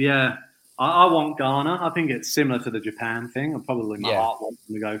think. But yeah, I want Ghana. I think it's similar to the Japan thing. And probably my heart wants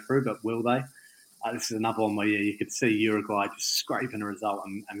them to go through, but will they? This is another one where you could see Uruguay just scraping a result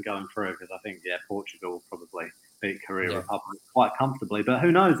and going through because I think Portugal will probably beat Korea Republic quite comfortably. But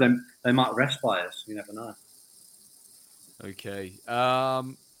who knows? They might rest players. You never know. Okay.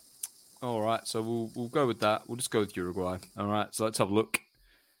 All right. So we'll go with that. We'll just go with Uruguay. All right. So let's have a look.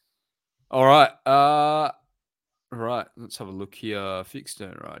 All right. Right, let's have a look here. Fixed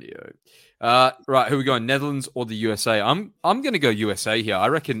turn radio. Right, who are we going? Netherlands or the USA? I'm going to go USA here. I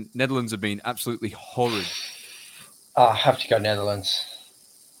reckon Netherlands have been absolutely horrid. I have to go Netherlands.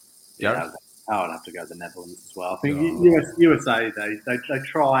 Yeah, I would have to go the Netherlands as well. I think USA they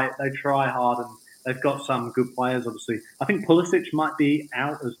try hard and they've got some good players. Obviously, I think Pulisic might be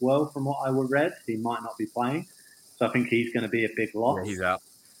out as well. From what I read, he might not be playing, so I think he's going to be a big loss. Yeah, he's out.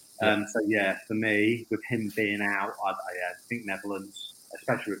 For me, with him being out, I think Netherlands,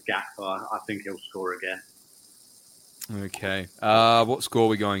 especially with Gakpo, I think he'll score again. Okay. What score are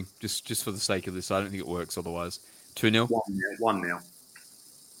we going? Just for the sake of this, I don't think it works otherwise. 2-0? 1-0.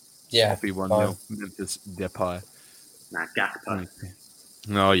 Yeah. Sloppy 1-0. Memphis Depay. Nah, Gakpo. Okay.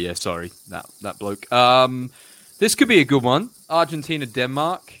 Oh, yeah, sorry. That bloke. This could be a good one. Argentina,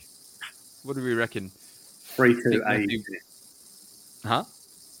 Denmark. What do we reckon? 3-2 AET. Huh?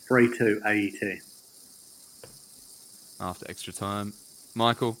 3-2 AET. After extra time.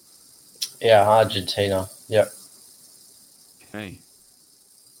 Michael? Yeah, Argentina. Yep. Okay.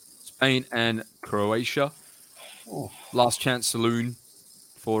 Spain and Croatia. Oof. Last chance saloon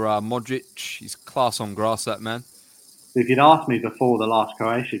for Modric. He's class on grass, that man. If you'd asked me before the last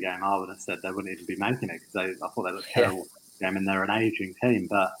Croatia game, I would have said they wouldn't even be making it because I thought they looked terrible game and they're an aging team.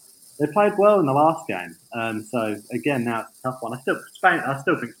 But they played well in the last game. So again, now it's a tough one. I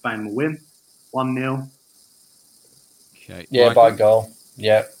still think Spain will win 1-0. Okay. Yeah, Michael? by goal.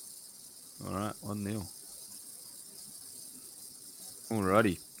 Yeah. All right, 1-0.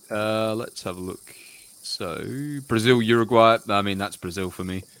 Alrighty. Let's have a look. So Brazil, Uruguay. I mean, that's Brazil for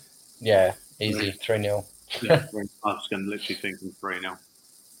me. Yeah, easy. 3-0. Yeah, I was going to literally thinking 3-0.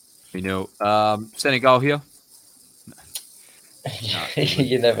 3-0. Senegal here.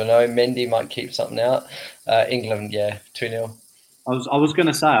 You never know. Mendy might keep something out. England, yeah, 2-0. I was going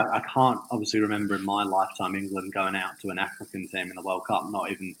to say I can't obviously remember in my lifetime England going out to an African team in the World Cup. Don't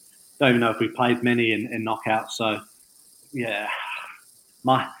even know if we played many in knockouts. So yeah,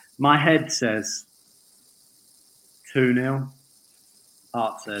 my head says 2-0.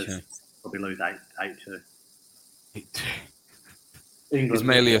 Heart says probably lose 8-2. England.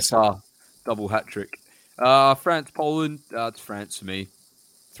 Ismail Assar, double hat trick. France, Poland. It's France for me.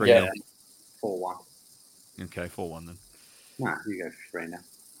 3-0. Yeah. 4-1. Okay, 4-1 then. Nah, you go 3-0.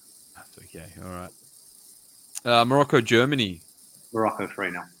 That's okay. All right. Morocco, Germany. Morocco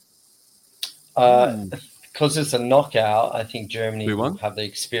 3-0. Because it's a knockout, I think Germany 2-1? will have the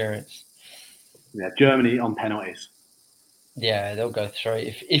experience. Yeah, Germany on penalties. Yeah, they'll go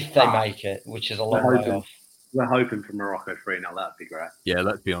 3 if they make it, which is a long way off. We're hoping for Morocco 3-0. That'd be great. Yeah,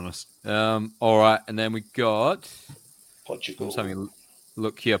 let's be honest. All right, and then we got Portugal. I'm just having a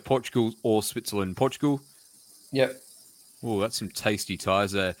look here. Portugal or Switzerland. Portugal. Yep. Oh, that's some tasty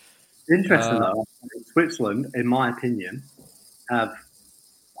ties there. Interesting though. Switzerland, in my opinion, have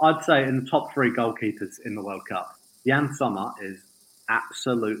I'd say in the top 3 goalkeepers in the World Cup. Jan Sommer is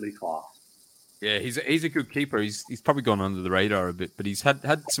absolutely class. Yeah, he's a good keeper. He's probably gone under the radar a bit, but he's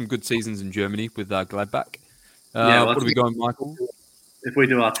had some good seasons in Germany with Gladbach. What are we going, Michael? If we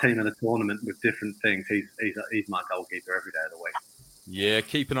do our team in a tournament with different things, he's my goalkeeper every day of the week. Yeah,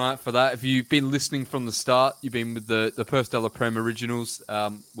 keep an eye out for that. If you've been listening from the start, you've been with the Perth Stella Prem Originals.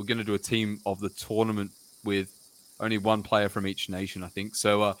 We're going to do a team of the tournament with only one player from each nation, I think.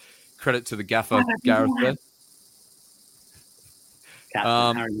 So credit to the gaffer, Gareth there.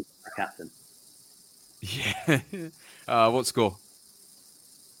 Captain, Harry, captain. Yeah. What score?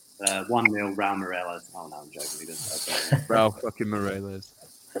 1-0 Raul Morelos. Oh, no, I'm joking. He doesn't. Raul fucking Morelos.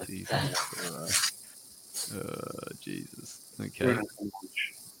 Jesus. Jesus. Okay.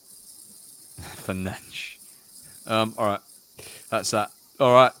 Fernandes. All right. That's that.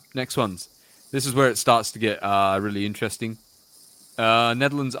 All right. Next ones. This is where it starts to get really interesting.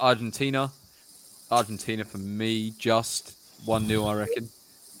 Netherlands, Argentina. Argentina for me, just 1-0, I reckon.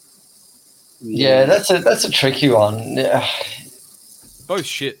 Yeah, that's a tricky one. Yeah. Both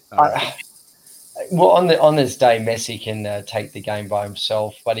shit. Well, on this day, Messi can take the game by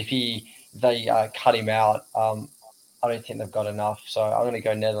himself, but if they cut him out, I don't think they've got enough. So I'm going to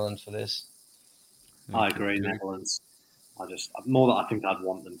go Netherlands for this. I agree, Netherlands. I think I'd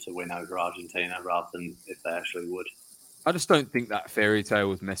want them to win over Argentina rather than if they actually would. I just don't think that fairy tale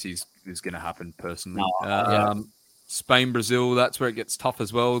with Messi is going to happen personally. No, Spain, Brazil, that's where it gets tough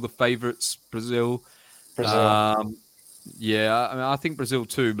as well. The favourites, Brazil. Yeah, I mean, I think Brazil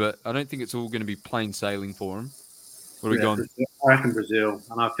too, but I don't think it's all going to be plain sailing for them. Where are we going? I reckon Brazil,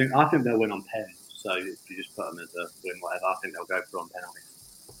 and I think they'll win on pens. So if you just put them as a win, whatever, I think they'll go for on penalties.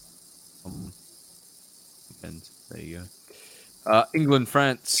 And there you go. England,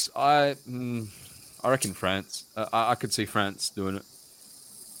 France. I reckon France. I could see France doing it.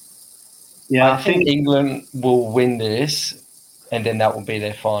 Yeah, I think England will win this, and then that will be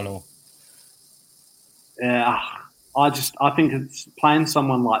their final. Yeah, I think it's playing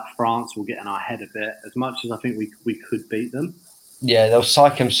someone like France will get in our head a bit. As much as I think we could beat them. Yeah, they'll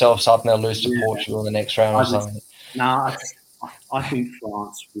psych themselves up and they'll lose to Portugal in the next round or something. No, I think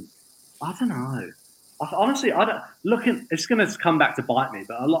France would. I don't know. Honestly, I don't. It's going to come back to bite me.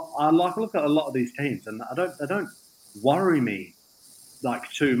 But I look at a lot of these teams, and they don't worry me like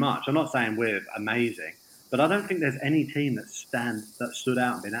too much. I'm not saying we're amazing, but I don't think there's any team that stood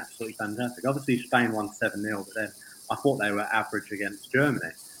out and been absolutely fantastic. Obviously, Spain won 7-0, but then I thought they were average against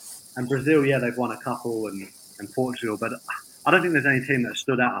Germany. And Brazil, yeah, they've won a couple, and Portugal, but I don't think there's any team that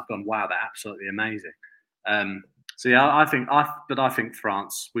stood out. I've gone, wow, they're absolutely amazing. So yeah, I think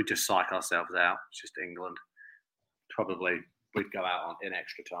France, we just psych ourselves out. It's just England. Probably we'd go out in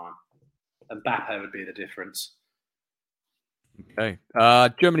extra time. And Mbappe would be the difference. Okay.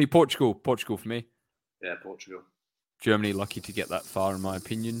 Germany, Portugal. Portugal for me. Yeah, Portugal. Germany lucky to get that far, in my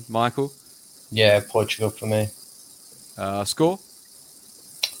opinion. Michael? Yeah, Portugal for me. Score?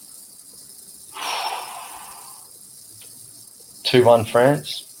 2-1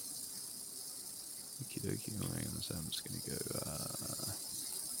 France. Okie dokie. All right, so I'm just going to go...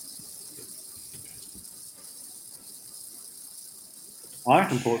 I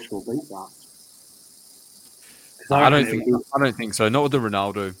reckon Portugal beat that. I don't think so. Not with the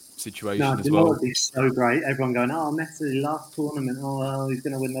Ronaldo situation as well. well. Would be so great. Everyone going, "Oh, Messi last tournament. Oh, well, he's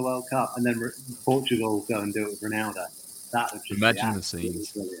going to win the World Cup," and then Portugal go and do it with Ronaldo. That would just imagine the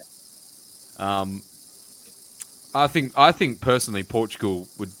scenes. I think personally, Portugal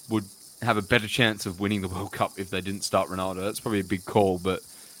would have a better chance of winning the World Cup if they didn't start Ronaldo. That's probably a big call, but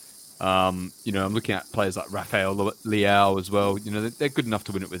I'm looking at players like Rafael Leao as well. They're good enough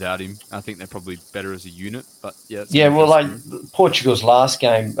to win it without him. I think they're probably better as a unit. But yeah. Well, like Portugal's last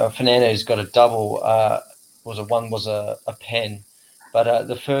game, Fernandes got a double. One was a pen, but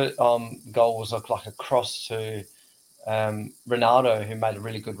the first goal was like a cross to Ronaldo, who made a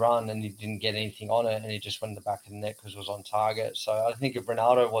really good run, and he didn't get anything on it, and he just went in the back of the net because it was on target. So I think if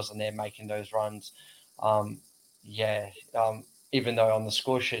Ronaldo wasn't there making those runs, even though on the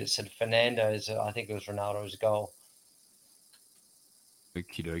score sheet it said Fernandes, I think it was Ronaldo's goal.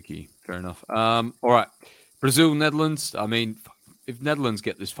 Okie dokie. Fair enough. All right. Brazil, Netherlands. I mean, if Netherlands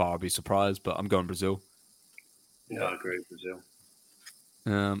get this far, I'll be surprised, but I'm going Brazil. Yeah, I agree with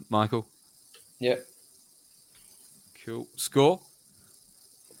Brazil. Michael? Yep. Cool. Score?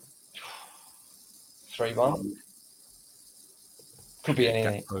 3-1. Could be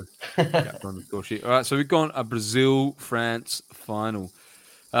anything. On the score sheet. All right, so we've gone a Brazil-France final.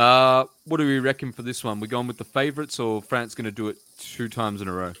 What do we reckon for this one? We're going with the favourites, or France going to do it 2 times in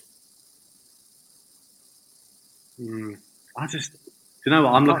a row? Do you know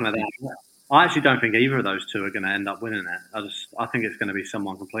what? I'm looking at that. I actually don't think either of those two are going to end up winning it. I think it's going to be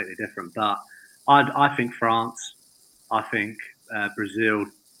someone completely different. But I think France. I think Brazil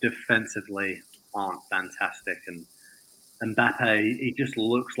defensively aren't fantastic, and Mbappe, he just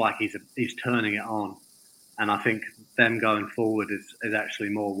looks like he's turning it on, and I think them going forward is actually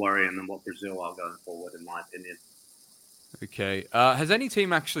more worrying than what Brazil are going forward, in my opinion. Okay. Has any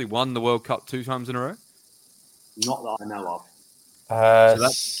team actually won the World Cup 2 times in a row? Not that I know of. So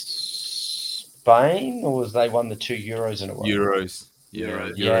Spain, or was they won the 2 Euros in a row? Euros.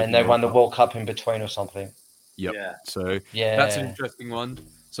 Yeah, and they won the World Cup in between or something. Yep. Yeah. So that's an interesting one.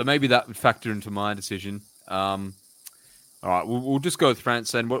 So maybe that would factor into my decision. All right, we'll just go with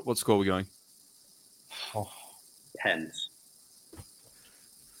France then. What score are we going? Pens.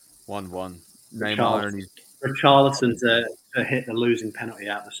 1-1. Neymar and Richarlison to hit the losing penalty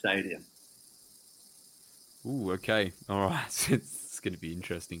out of the stadium. Ooh, okay. All right. It's going to be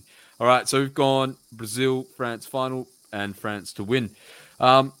interesting. All right, so we've gone Brazil, France final, and France to win.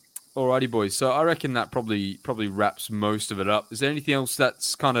 Alrighty, boys. So I reckon that probably wraps most of it up. Is there anything else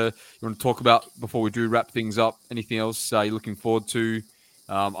that's kind of you want to talk about before we do wrap things up? Anything else you're looking forward to?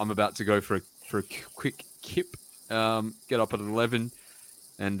 I'm about to go for a quick kip. Get up at 11,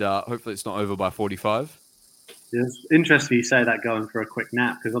 and hopefully it's not over by 45. It's interesting you say that, going for a quick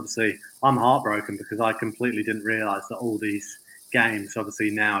nap, because obviously I'm heartbroken because I completely didn't realise that all these games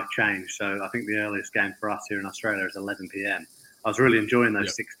obviously now have changed. So I think the earliest game for us here in Australia is 11 p.m. I was really enjoying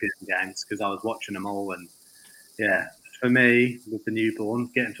those 6 p.m. games because I was watching them all. And yeah, for me, with the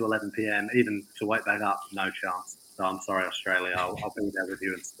newborn, getting to 11 p.m., even to wake back up, no chance. So I'm sorry, Australia. I'll be there with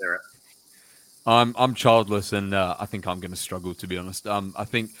you in spirit. I'm childless, and I think I'm going to struggle, to be honest. I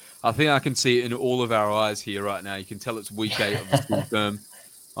think I can see it in all of our eyes here right now. You can tell it's week 8 of the school term.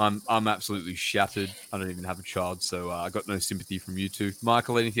 I'm absolutely shattered. I don't even have a child, so I got no sympathy from you two.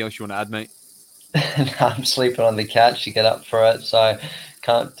 Michael, anything else you want to add, mate? I'm sleeping on the couch to get up for it, so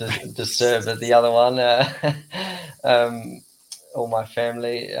can't disturb the other one. All my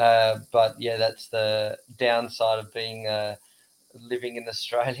family, but yeah, that's the downside of being living in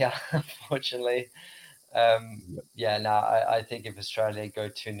Australia, unfortunately. I think if Australia go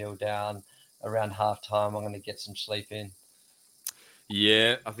 2-0 down around halftime, I'm going to get some sleep in.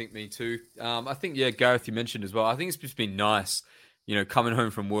 Yeah, I think me too. I think, Gareth, you mentioned as well. I think it's just been nice, coming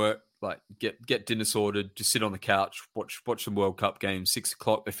home from work, like get dinner sorted, just sit on the couch, watch some World Cup games, 6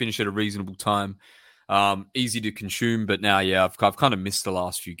 o'clock. They finish at a reasonable time. Easy to consume, but now, I've kind of missed the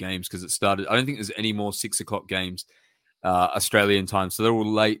last few games because it started. I don't think there's any more 6 o'clock games Australian time, so they're all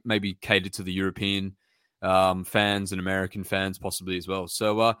late, maybe catered to the European fans and American fans possibly as well.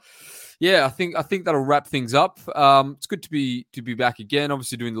 So I think that'll wrap things up. It's good to be back again,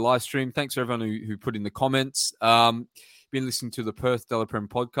 obviously doing the live stream. Thanks for everyone who put in the comments. been listening to the Perth De La Prem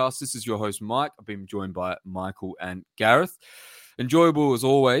podcast. This is your host, Mike. I've been joined by Michael and Gareth. Enjoyable as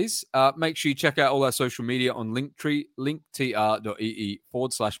always. Make sure you check out all our social media on Linktree,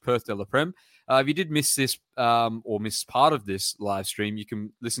 linktr.ee/Perth De La Prem. If you did miss this or miss part of this live stream, you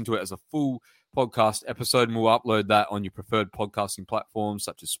can listen to it as a full podcast episode, and we'll upload that on your preferred podcasting platforms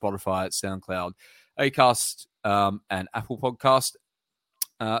such as Spotify, SoundCloud, Acast, and Apple Podcast.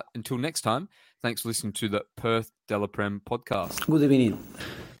 Until next time, thanks for listening to the Perth De La Prem podcast. Good evening.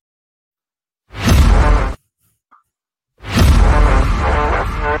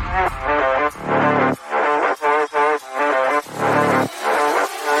 Thank you.